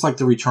look at things like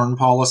the return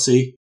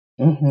policy.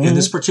 In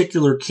this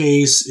particular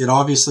case, it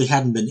obviously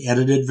hadn't been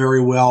edited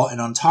very well.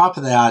 And on top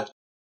of that,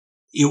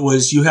 it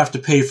was you have to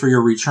pay for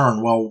your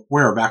return. Well,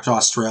 where? Back to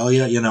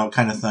Australia,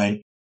 kind of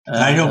thing. And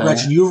I know,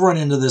 Gretchen, you've run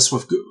into this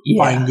with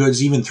buying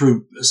goods even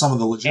through some of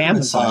the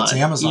legitimate sites.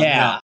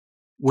 Amazon,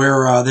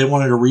 where they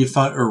wanted a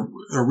refund or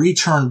a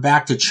return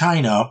back to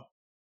China,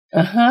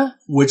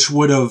 which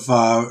would have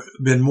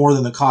been more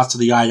than the cost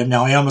of the item.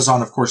 Now,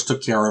 Amazon, of course,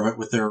 took care of it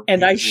with their...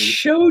 And I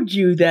showed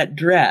you that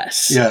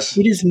dress. Yes.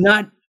 It is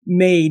not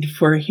made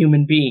for a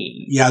human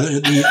being. Yeah,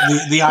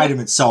 the item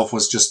itself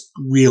was just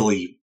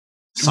really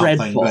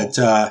something.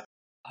 Dreadful.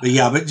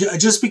 But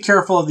just be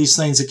careful of these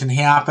things. It can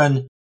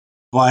happen.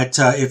 But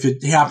if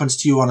it happens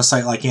to you on a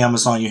site like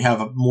Amazon, you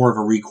have more of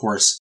a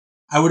recourse.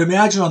 I would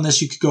imagine on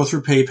this you could go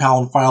through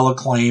PayPal and file a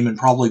claim and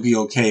probably be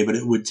okay, but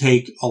it would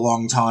take a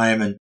long time.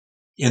 And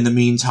in the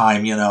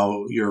meantime,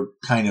 you're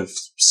kind of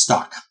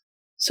stuck.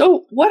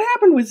 So what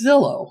happened with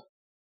Zillow?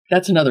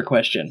 That's another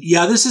question.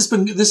 Yeah, this has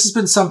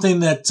been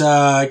something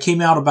that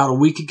came out about a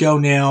week ago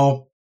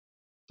now.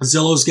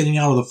 Zillow's getting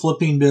out of the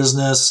flipping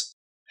business.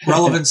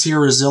 Relevance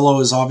here is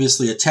Zillow is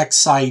obviously a tech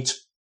site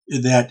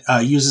that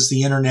uses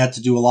the internet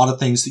to do a lot of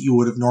things that you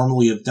would have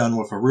normally have done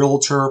with a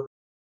realtor.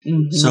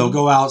 So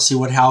go out, see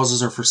what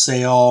houses are for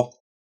sale.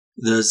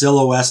 The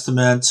Zillow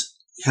estimate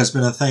has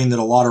been a thing that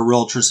a lot of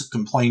realtors have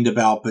complained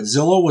about, but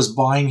Zillow was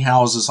buying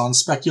houses on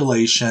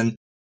speculation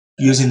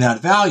using that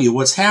value.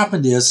 What's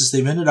happened is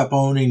they've ended up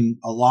owning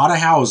a lot of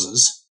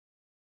houses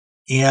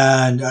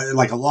and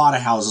like a lot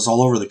of houses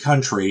all over the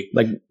country.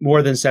 Like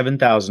more than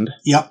 7,000.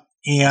 Yep.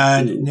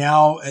 And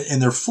now,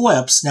 and they're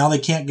flips. Now they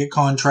can't get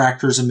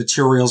contractors and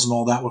materials and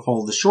all that with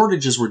all the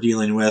shortages we're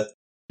dealing with.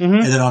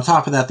 And then on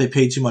top of that, they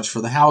pay too much for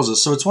the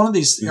houses. So it's one of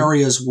these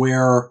areas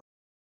where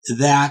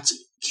that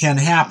can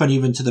happen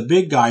even to the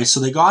big guys. So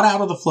they got out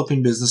of the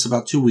flipping business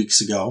about 2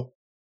 weeks ago.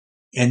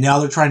 And now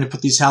they're trying to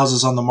put these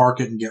houses on the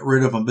market and get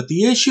rid of them. But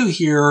the issue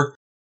here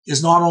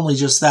is not only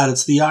just that,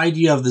 it's the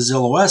idea of the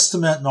Zillow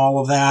estimate and all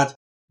of that.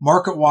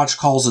 MarketWatch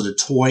calls it a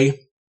toy.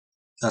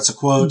 That's a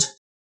quote.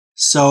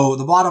 So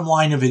the bottom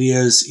line of it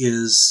is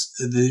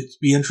it'd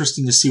be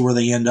interesting to see where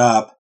they end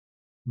up.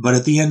 But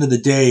at the end of the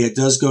day, it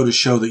does go to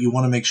show that you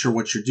want to make sure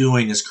what you're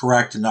doing is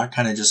correct and not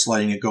kind of just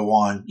letting it go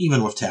on,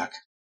 even with tech.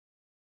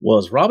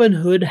 Was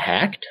Robinhood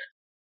hacked?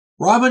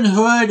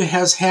 Robinhood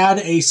has had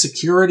a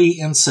security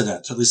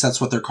incident. At least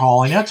that's what they're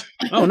calling it.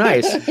 Oh,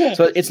 nice.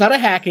 So it's not a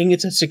hacking,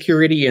 it's a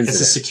security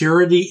incident. It's a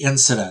security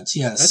incident,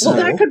 yes. Well,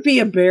 that could be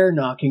a bear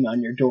knocking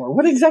on your door.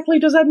 What exactly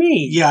does that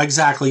mean? Yeah,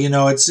 exactly.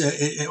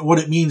 It's what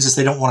it means is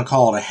they don't want to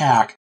call it a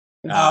hack.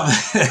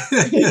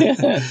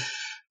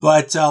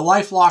 But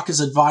LifeLock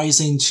is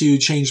advising to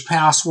change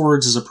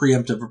passwords as a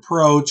preemptive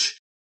approach.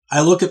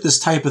 I look at this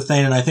type of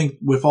thing, and I think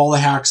with all the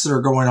hacks that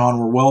are going on,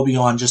 we're well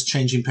beyond just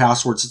changing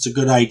passwords. It's a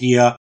good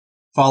idea,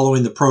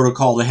 following the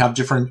protocol, to have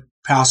different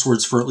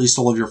passwords for at least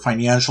all of your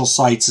financial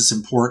sites is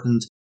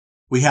important.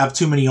 We have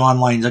too many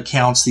online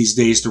accounts these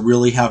days to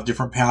really have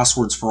different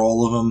passwords for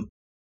all of them.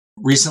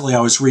 Recently,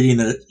 I was reading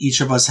that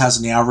each of us has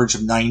an average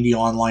of 90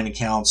 online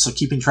accounts, so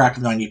keeping track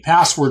of 90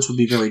 passwords would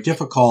be very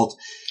difficult.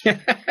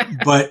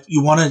 But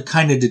you want to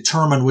kind of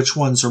determine which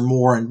ones are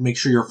more and make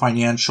sure your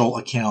financial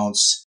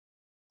accounts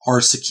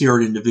are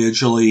secured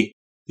individually.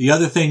 The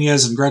other thing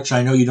is, and Gretchen,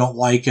 I know you don't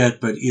like it,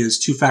 but is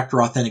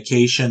two-factor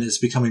authentication is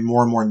becoming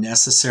more and more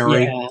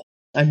necessary. Yeah,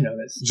 I've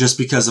noticed. Just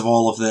because of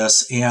all of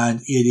this.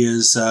 And it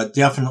is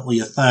definitely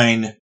a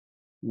thing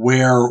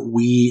where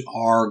we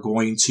are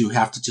going to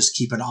have to just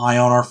keep an eye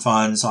on our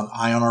funds,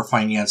 eye on our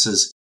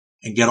finances,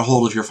 and get a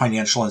hold of your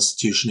financial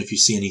institution if you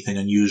see anything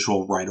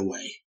unusual right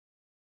away.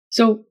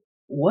 So,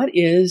 what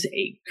is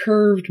a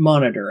curved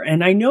monitor?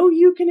 And I know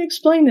you can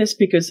explain this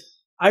because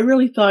I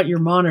really thought your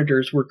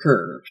monitors were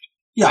curved.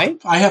 Yeah,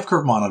 right? I have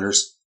curved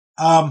monitors.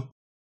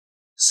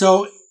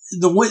 So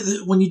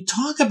when you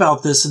talk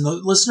about this, and the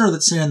listener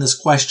that's sent in this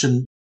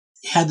question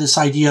had this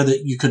idea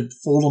that you could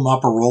fold them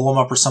up or roll them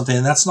up or something,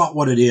 and that's not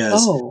what it is.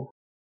 Oh.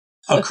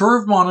 A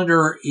curved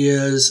monitor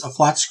is a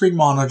flat screen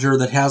monitor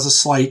that has a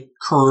slight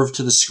curve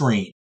to the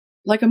screen.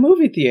 Like a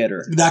movie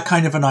theater. That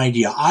kind of an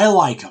idea. I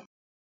like them.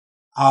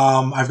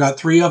 I've got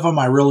 3 of them.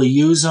 I really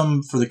use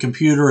them for the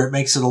computer. It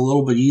makes it a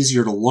little bit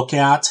easier to look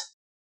at,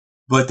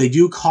 but they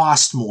do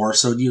cost more,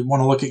 so you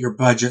want to look at your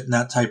budget and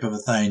that type of a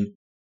thing.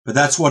 But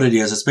that's what it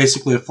is. It's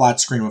basically a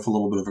flat screen with a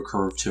little bit of a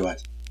curve to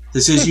it.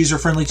 This is User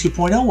Friendly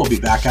 2.0. We'll be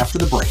back after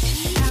the break.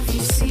 Have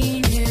you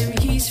seen him?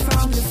 He's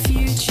from the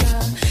future.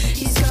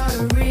 He's got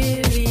a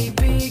really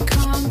big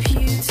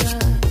computer,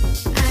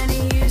 and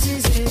he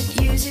uses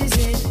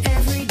it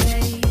every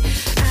day.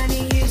 And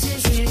he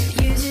uses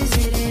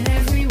it in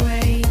every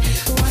way.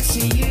 What's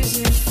he use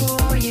it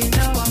for? You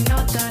know I'm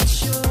not that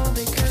sure,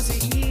 because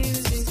it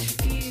uses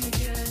future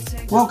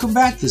technology. Welcome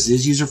back. This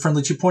is User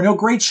Friendly 2.0.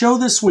 Great show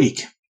this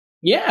week.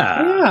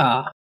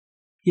 Yeah.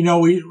 You know,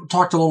 we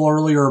talked a little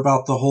earlier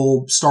about the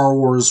whole Star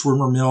Wars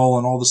rumor mill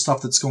and all the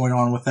stuff that's going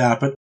on with that,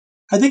 but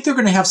I think they're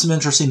going to have some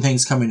interesting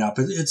things coming up.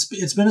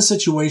 It's been a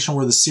situation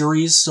where the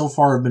series so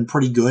far have been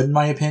pretty good, in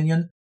my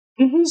opinion.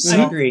 Mm-hmm.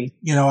 So, I agree.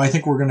 You know, I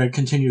think we're going to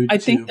continue I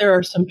think there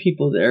are some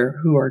people there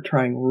who are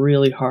trying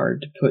really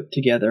hard to put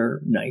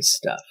together nice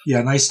stuff.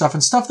 Yeah, nice stuff,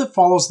 and stuff that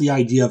follows the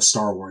idea of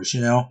Star Wars,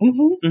 you know?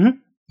 Mm-hmm. Mm-hmm.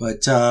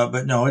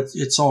 But no,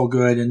 it's all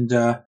good. And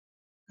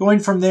going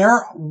from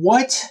there,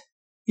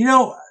 you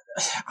know,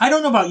 I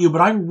don't know about you,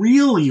 but I'm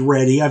really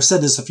ready. I've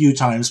said this a few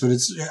times, but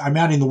I'm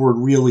adding the word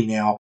really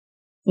now,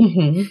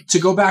 to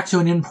go back to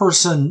an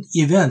in-person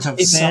event of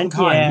some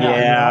kind.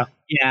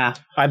 Yeah.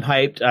 I'm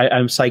hyped.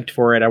 I'm psyched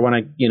for it. I want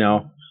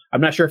to,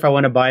 I'm not sure if I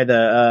want to buy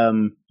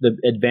the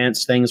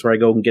advanced things where I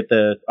go and get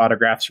the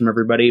autographs from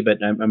everybody, but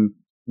I'm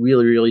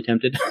really, really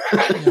tempted.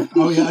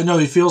 Oh yeah, I know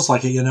it feels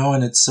like it,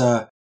 and it's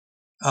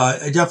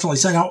definitely.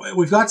 So now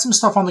we've got some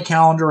stuff on the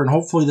calendar, and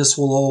hopefully this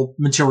will all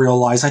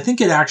materialize. I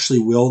think it actually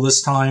will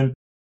this time.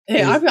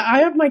 Hey, I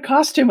have my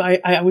costume.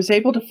 I was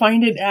able to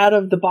find it out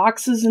of the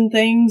boxes and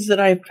things that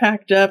I've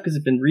packed up because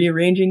I've been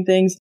rearranging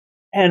things,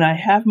 and I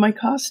have my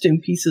costume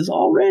pieces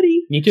all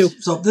ready. Me too.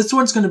 So this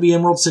one's going to be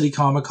Emerald City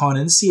Comic Con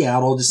in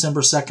Seattle,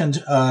 December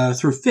 2nd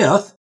through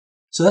 5th.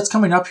 So that's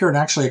coming up here in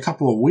actually a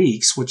couple of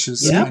weeks, which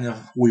is kind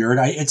of weird.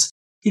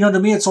 To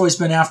me, it's always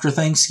been after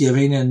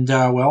Thanksgiving, and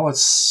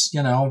it's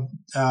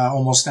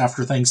almost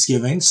after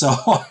Thanksgiving. So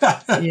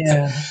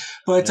Yeah.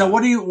 But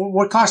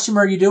what costume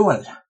are you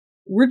doing?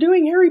 We're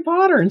doing Harry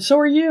Potter, and so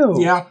are you.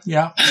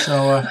 Yeah.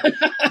 So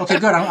okay,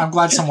 good. I'm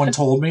glad someone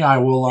told me. I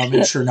will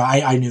make sure. No,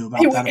 I knew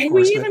about that. Of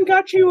course, we even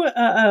got you.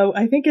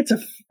 I think it's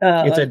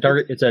it's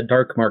a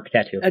dark mark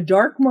tattoo. A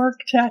dark mark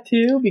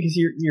tattoo because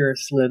you're a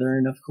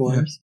Slytherin, of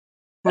course. Yeah.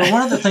 Well,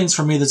 one of the things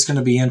for me that's going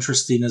to be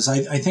interesting is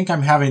I think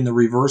I'm having the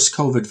reverse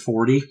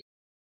COVID-40.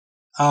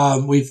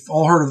 We've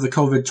all heard of the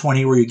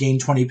COVID-20 where you gain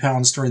 20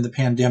 pounds during the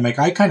pandemic.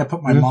 I kind of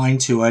put my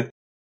mind to it,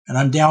 and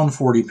I'm down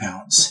 40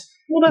 pounds.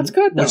 Well, that's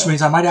good, though. Which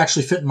means I might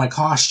actually fit in my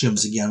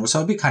costumes again, which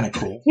would be kind of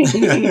cool.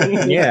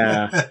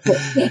 Yeah.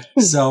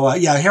 So,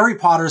 Harry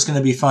Potter is going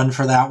to be fun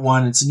for that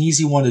one. It's an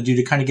easy one to do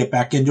to kind of get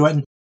back into it.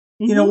 And,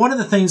 one of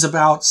the things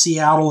about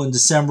Seattle in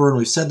December, and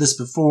we've said this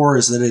before,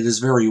 is that it is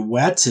very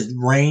wet. It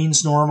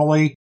rains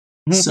normally.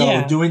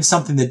 So doing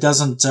something that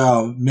doesn't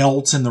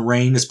melt in the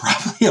rain is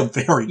probably a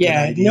very good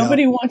idea.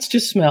 Nobody wants to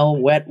smell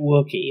wet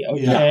Wookiee,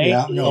 okay?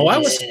 Yeah. Oh,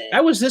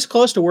 I was this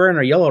close to wearing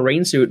a yellow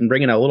rain suit and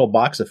bringing a little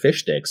box of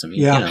fish sticks. I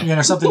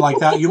mean, something like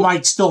that. You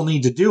might still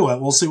need to do it.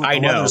 We'll see what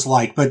the weather's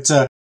like. But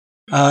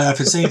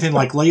if it's anything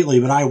like lately,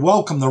 but I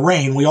welcome the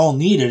rain. We all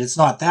need it. It's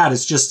not that.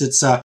 It's just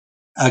it's a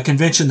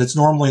convention that's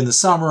normally in the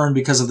summer, and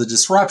because of the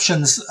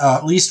disruptions,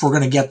 at least we're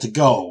going to get to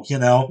go,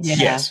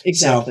 Yes,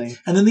 exactly. So,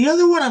 and then the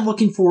other one I'm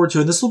looking forward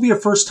to, and this will be a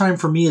first time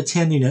for me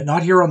attending it,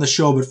 not here on the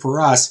show, but for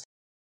us,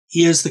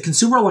 is the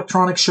Consumer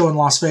Electronics Show in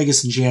Las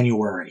Vegas in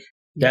January.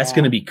 That's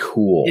going to be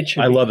cool. It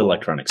should I be love cool.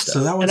 electronic stuff.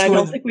 So that one's And I going-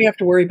 don't think we have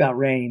to worry about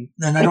rain.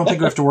 And I don't think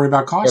we have to worry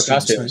about costumes.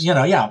 costumes.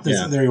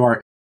 So, there you are.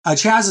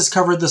 Chaz has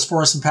covered this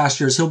for us in past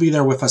years. He'll be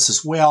there with us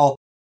as well.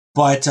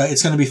 But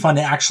it's going to be fun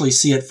to actually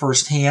see it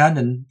firsthand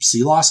and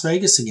see Las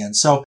Vegas again.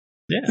 So,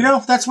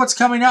 that's what's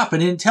coming up.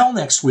 And until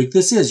next week,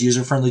 this is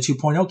User Friendly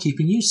 2.0,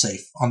 keeping you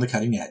safe on the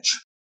cutting edge.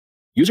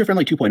 User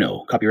Friendly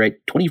 2.0, copyright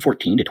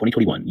 2014 to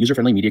 2021, User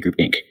Friendly Media Group,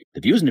 Inc.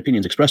 The views and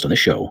opinions expressed on this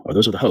show are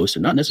those of the host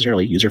and not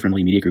necessarily User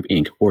Friendly Media Group,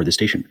 Inc. or this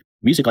station.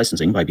 Music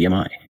licensing by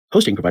BMI.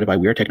 Hosting provided by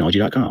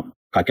WeAreTechnology.com.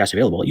 Podcast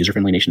available at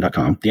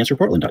userfriendlynation.com,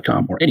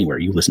 theanswerportland.com, or anywhere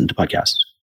you listen to podcasts.